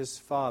to his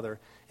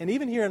Father. And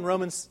even here in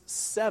Romans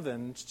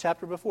 7,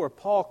 chapter before,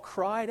 Paul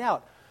cried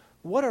out,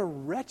 "What a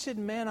wretched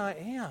man I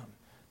am!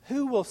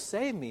 Who will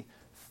save me?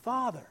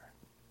 Father,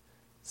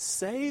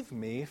 save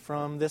me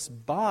from this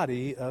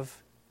body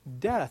of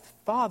death.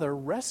 Father,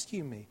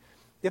 rescue me."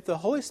 If the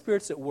Holy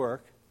Spirit's at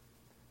work,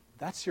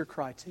 that's your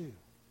cry too.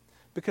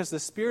 Because the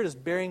Spirit is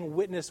bearing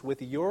witness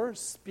with your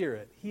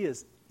spirit. He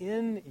is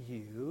in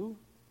you,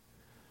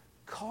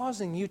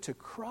 causing you to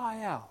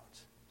cry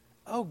out,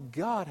 "Oh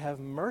God, have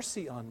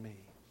mercy on me."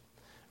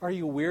 Are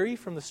you weary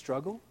from the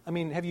struggle? I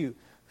mean, have you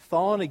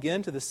fallen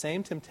again to the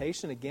same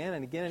temptation again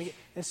and again and again?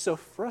 It's so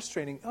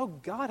frustrating. Oh,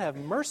 God, have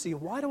mercy.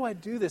 Why do I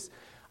do this?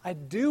 I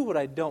do what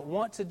I don't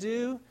want to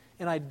do,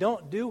 and I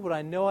don't do what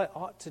I know I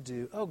ought to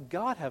do. Oh,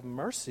 God, have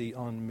mercy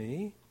on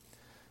me.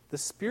 The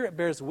Spirit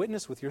bears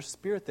witness with your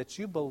spirit that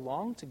you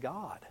belong to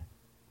God.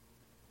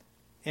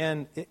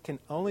 And it can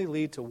only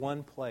lead to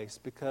one place,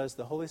 because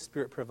the Holy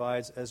Spirit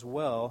provides as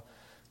well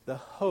the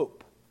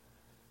hope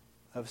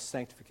of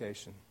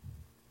sanctification.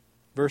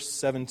 Verse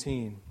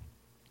 17.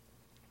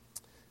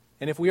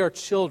 And if we are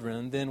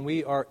children, then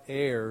we are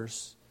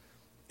heirs,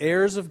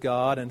 heirs of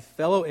God and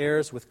fellow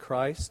heirs with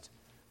Christ,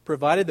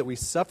 provided that we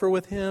suffer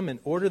with Him in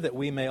order that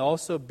we may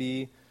also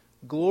be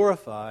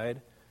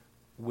glorified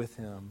with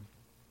Him.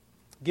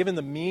 Given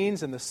the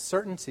means and the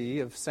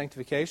certainty of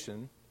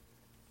sanctification,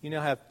 you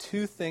now have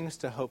two things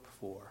to hope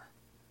for: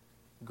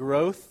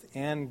 growth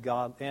and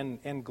God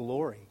and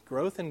glory.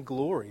 Growth and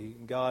glory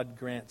God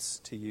grants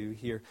to you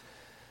here.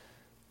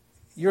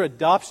 Your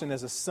adoption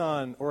as a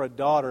son or a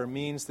daughter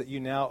means that you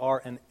now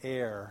are an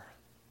heir.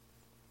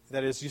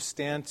 That is, you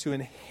stand to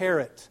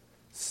inherit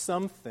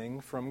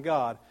something from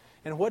God.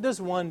 And what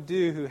does one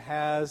do who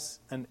has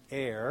an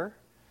heir?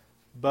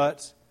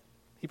 But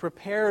he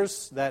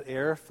prepares that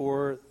heir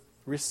for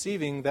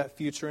receiving that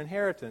future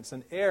inheritance.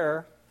 An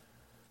heir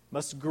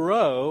must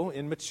grow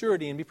in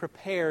maturity and be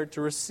prepared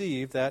to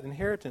receive that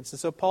inheritance. And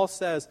so Paul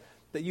says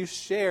that you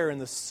share in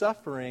the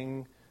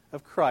suffering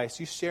of Christ.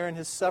 You share in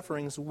His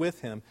sufferings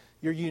with Him.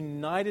 You're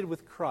united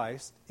with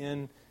Christ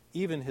in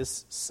even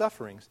His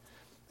sufferings.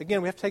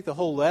 Again, we have to take the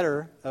whole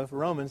letter of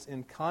Romans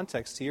in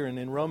context here. And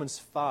in Romans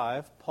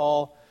 5,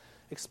 Paul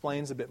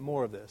explains a bit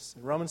more of this.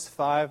 In Romans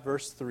 5,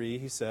 verse 3,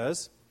 he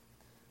says,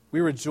 "We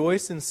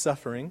rejoice in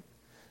suffering,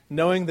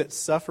 knowing that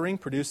suffering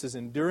produces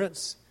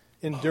endurance,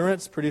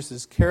 endurance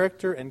produces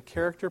character, and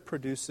character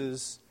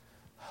produces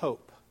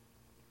hope."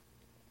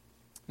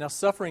 Now,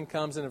 suffering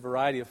comes in a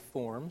variety of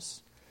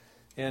forms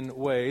and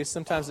ways.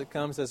 Sometimes it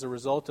comes as a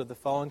result of the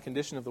fallen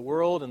condition of the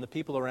world and the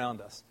people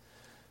around us.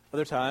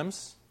 Other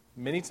times,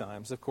 many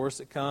times, of course,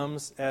 it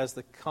comes as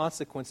the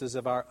consequences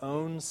of our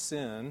own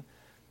sin.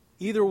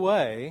 Either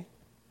way,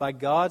 by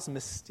God's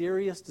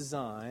mysterious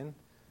design,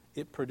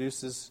 it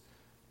produces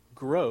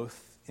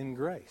growth in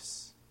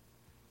grace.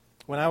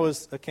 When I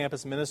was a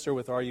campus minister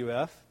with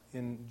RUF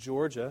in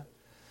Georgia,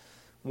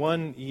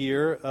 one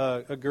year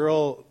a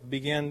girl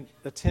began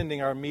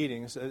attending our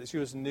meetings. She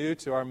was new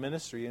to our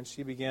ministry, and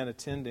she began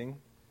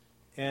attending.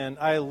 And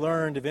I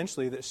learned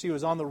eventually that she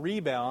was on the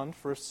rebound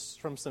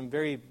from some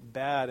very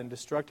bad and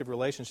destructive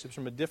relationships,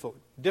 from a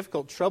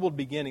difficult, troubled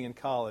beginning in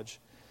college.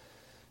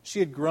 She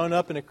had grown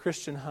up in a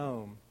Christian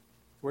home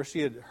where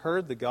she had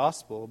heard the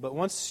gospel, but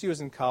once she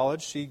was in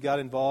college, she got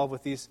involved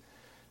with these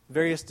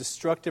various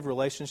destructive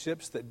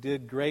relationships that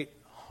did great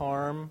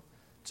harm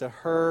to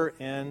her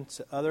and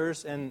to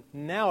others. And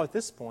now at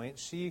this point,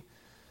 she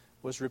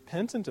was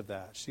repentant of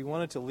that. She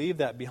wanted to leave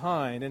that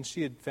behind, and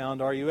she had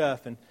found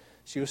RUF, and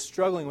she was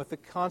struggling with the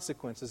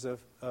consequences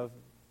of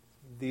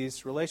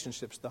these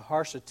relationships, the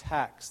harsh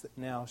attacks that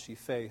now she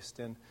faced,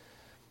 and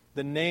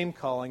the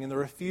name-calling and the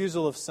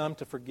refusal of some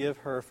to forgive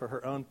her for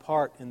her own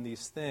part in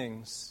these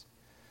things.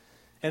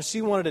 And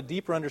she wanted a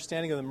deeper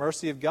understanding of the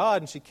mercy of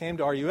God, and she came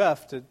to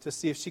RUF to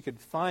see if she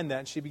could find that.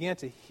 And she began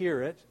to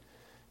hear it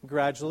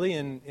gradually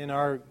in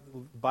our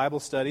Bible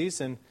studies,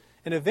 and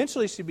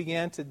eventually she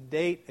began to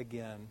date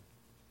again.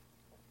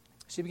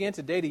 She began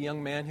to date a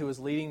young man who was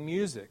leading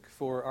music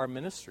for our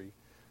ministry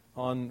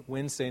on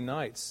Wednesday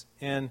nights.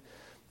 And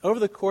over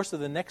the course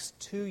of the next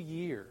 2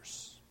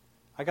 years,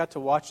 I got to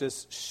watch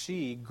as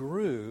she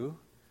grew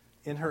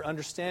in her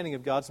understanding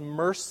of God's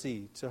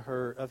mercy to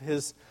her, of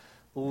His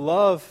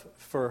love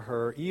for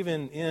her,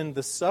 even in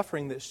the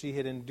suffering that she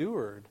had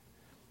endured.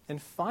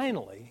 And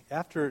finally,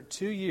 after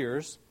 2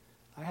 years,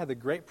 I had the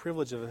great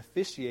privilege of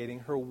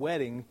officiating her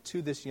wedding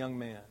to this young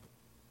man.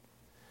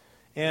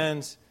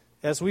 And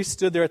as we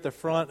stood there at the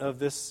front of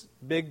this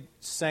big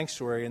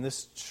sanctuary in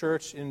this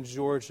church in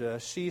Georgia,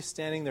 she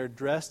standing there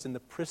dressed in the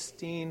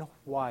pristine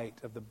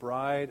white of the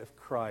bride of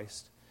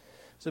Christ.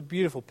 It's a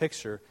beautiful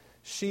picture.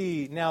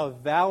 She now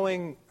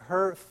vowing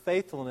her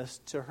faithfulness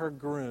to her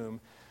groom.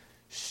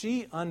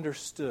 She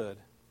understood,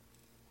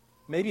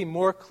 maybe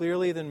more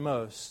clearly than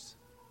most,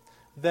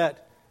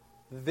 that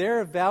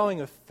their vowing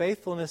of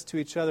faithfulness to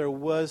each other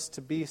was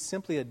to be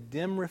simply a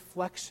dim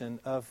reflection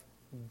of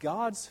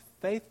God's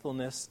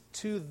faithfulness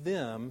to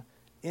them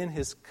in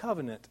His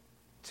covenant,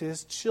 to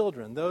His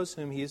children, those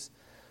whom He's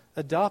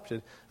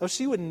adopted. Oh,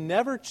 she would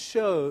never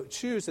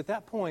choose at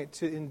that point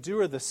to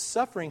endure the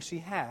suffering she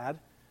had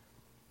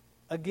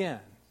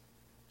again.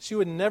 She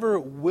would never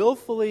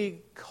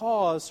willfully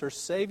cause her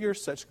Savior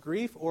such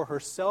grief or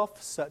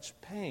herself such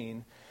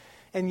pain.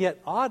 And yet,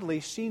 oddly,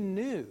 she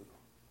knew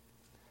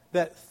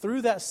that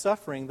through that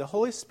suffering, the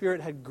Holy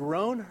Spirit had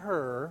grown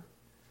her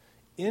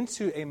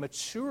into a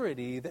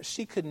maturity that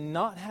she could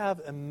not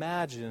have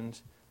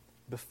imagined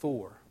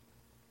before.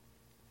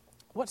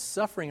 What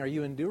suffering are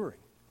you enduring?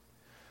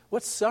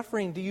 What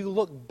suffering do you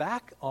look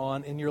back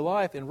on in your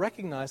life and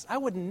recognize, I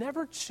would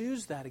never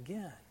choose that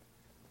again?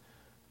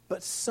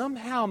 But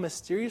somehow,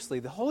 mysteriously,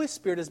 the Holy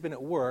Spirit has been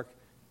at work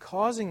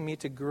causing me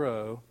to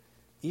grow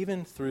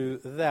even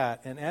through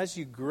that. And as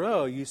you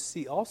grow, you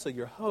see also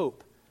your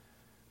hope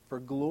for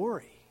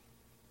glory.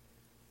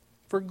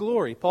 For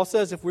glory. Paul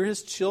says if we're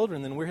His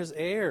children, then we're His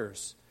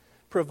heirs,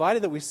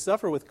 provided that we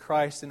suffer with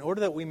Christ in order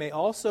that we may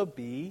also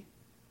be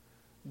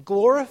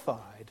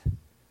glorified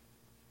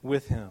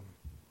with Him.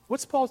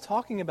 What's Paul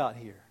talking about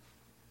here?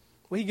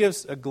 Well, he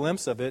gives a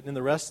glimpse of it in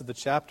the rest of the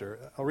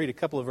chapter. I'll read a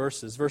couple of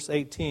verses. Verse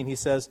 18, he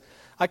says,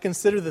 I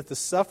consider that the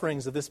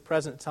sufferings of this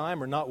present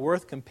time are not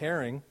worth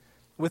comparing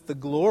with the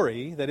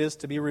glory that is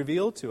to be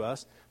revealed to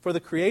us, for the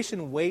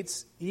creation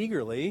waits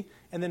eagerly.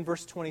 And then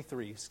verse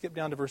 23, skip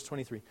down to verse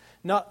 23.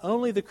 Not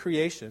only the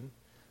creation,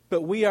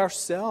 but we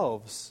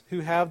ourselves who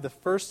have the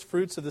first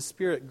fruits of the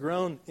Spirit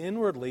groan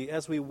inwardly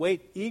as we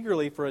wait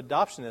eagerly for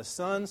adoption as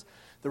sons,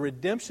 the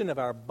redemption of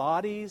our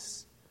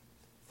bodies.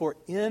 For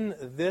in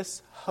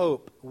this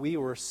hope we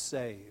were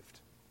saved.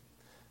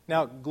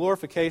 Now,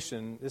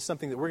 glorification is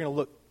something that we're going to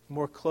look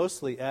more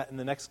closely at in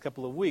the next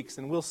couple of weeks,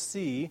 and we'll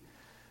see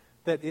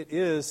that it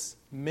is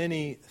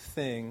many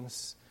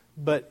things.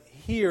 But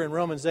here in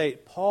Romans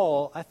 8,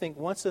 Paul, I think,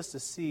 wants us to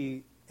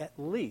see at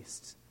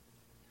least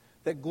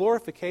that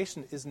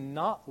glorification is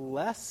not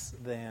less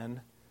than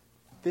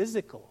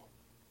physical.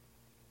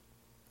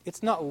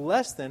 It's not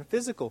less than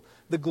physical.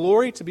 The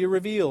glory to be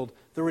revealed,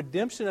 the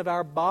redemption of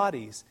our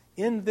bodies.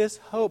 In this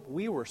hope,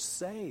 we were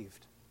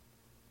saved.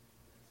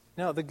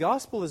 Now, the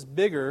gospel is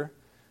bigger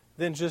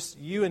than just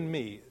you and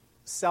me.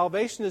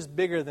 Salvation is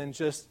bigger than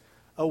just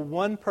a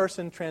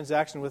one-person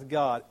transaction with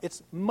God.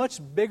 It's much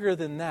bigger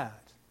than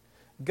that.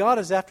 God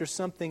is after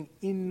something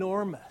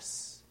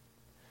enormous.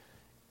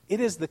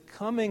 It is the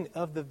coming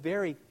of the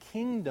very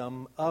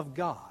kingdom of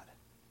God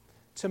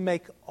to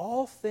make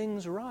all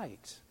things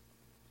right.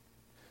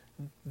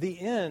 The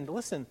end,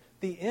 listen,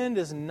 the end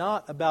is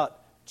not about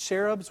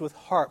cherubs with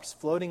harps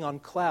floating on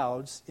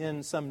clouds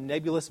in some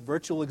nebulous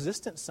virtual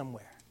existence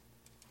somewhere.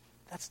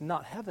 That's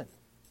not heaven.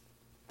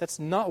 That's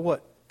not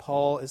what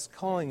Paul is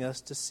calling us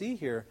to see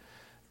here.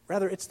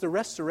 Rather, it's the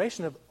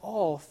restoration of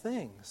all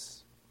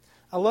things.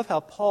 I love how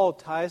Paul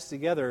ties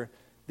together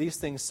these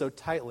things so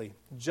tightly.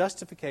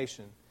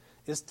 Justification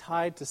is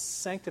tied to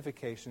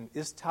sanctification,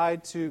 is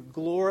tied to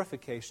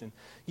glorification.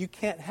 You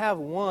can't have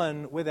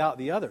one without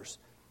the others.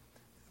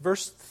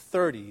 Verse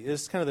 30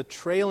 is kind of the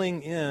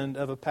trailing end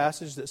of a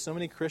passage that so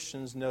many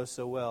Christians know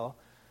so well.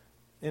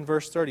 In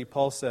verse 30,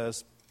 Paul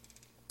says,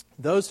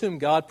 those whom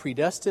God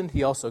predestined,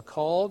 He also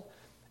called.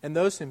 And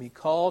those whom He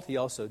called, He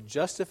also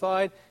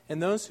justified.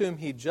 And those whom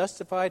He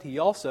justified, He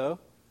also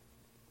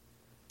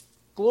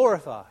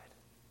glorified.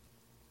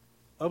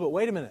 Oh, but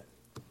wait a minute.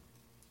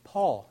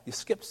 Paul, you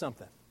skipped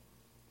something.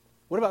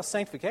 What about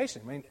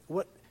sanctification? I mean,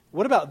 what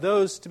about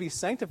those to be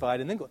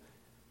sanctified and then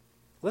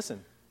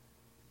listen,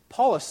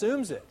 Paul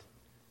assumes it.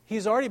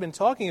 He's already been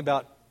talking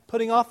about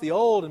putting off the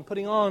old and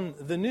putting on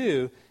the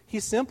new. He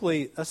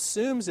simply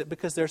assumes it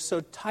because they're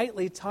so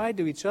tightly tied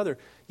to each other.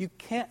 You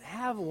can't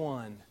have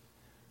one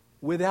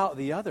without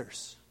the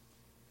others.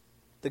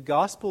 The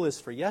gospel is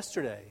for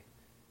yesterday.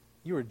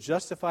 You are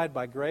justified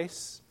by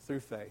grace through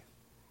faith.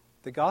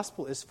 The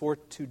gospel is for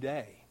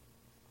today.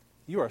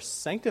 You are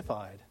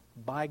sanctified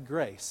by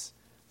grace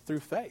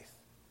through faith.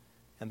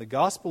 And the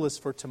gospel is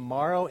for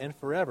tomorrow and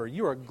forever.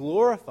 You are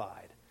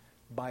glorified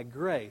by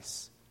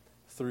grace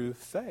through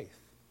faith.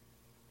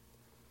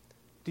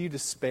 Do you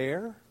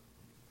despair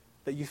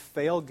that you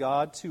fail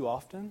God too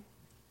often?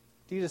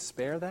 Do you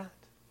despair that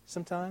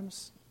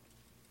sometimes?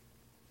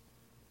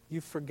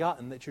 You've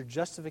forgotten that your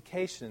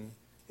justification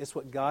is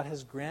what God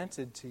has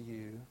granted to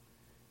you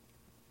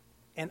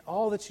and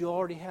all that you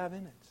already have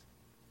in it.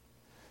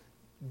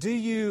 Do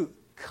you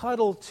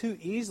cuddle too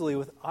easily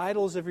with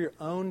idols of your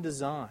own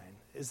design?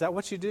 Is that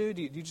what you do?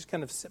 Do you just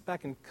kind of sit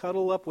back and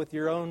cuddle up with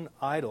your own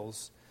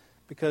idols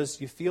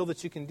because you feel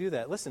that you can do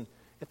that? Listen,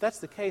 if that's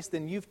the case,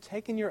 then you've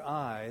taken your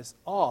eyes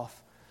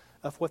off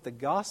of what the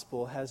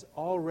gospel has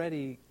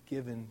already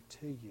given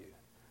to you.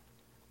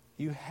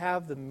 You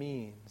have the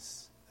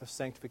means of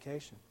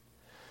sanctification.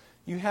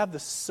 You have the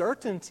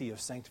certainty of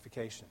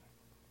sanctification.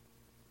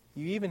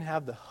 You even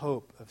have the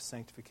hope of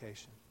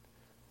sanctification.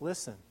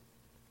 Listen,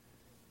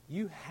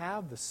 you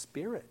have the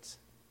Spirit.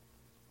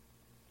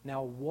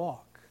 Now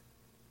walk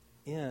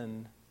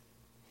in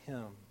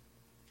Him.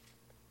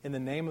 In the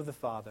name of the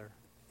Father,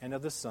 and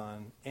of the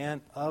Son,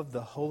 and of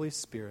the Holy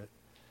Spirit.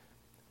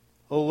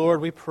 O Lord,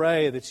 we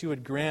pray that You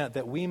would grant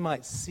that we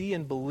might see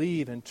and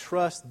believe and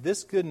trust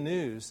this good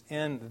news,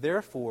 and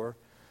therefore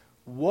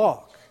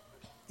walk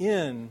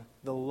in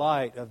the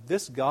light of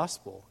this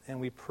gospel.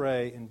 And we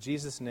pray in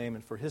Jesus' name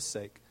and for His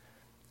sake.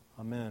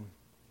 Amen.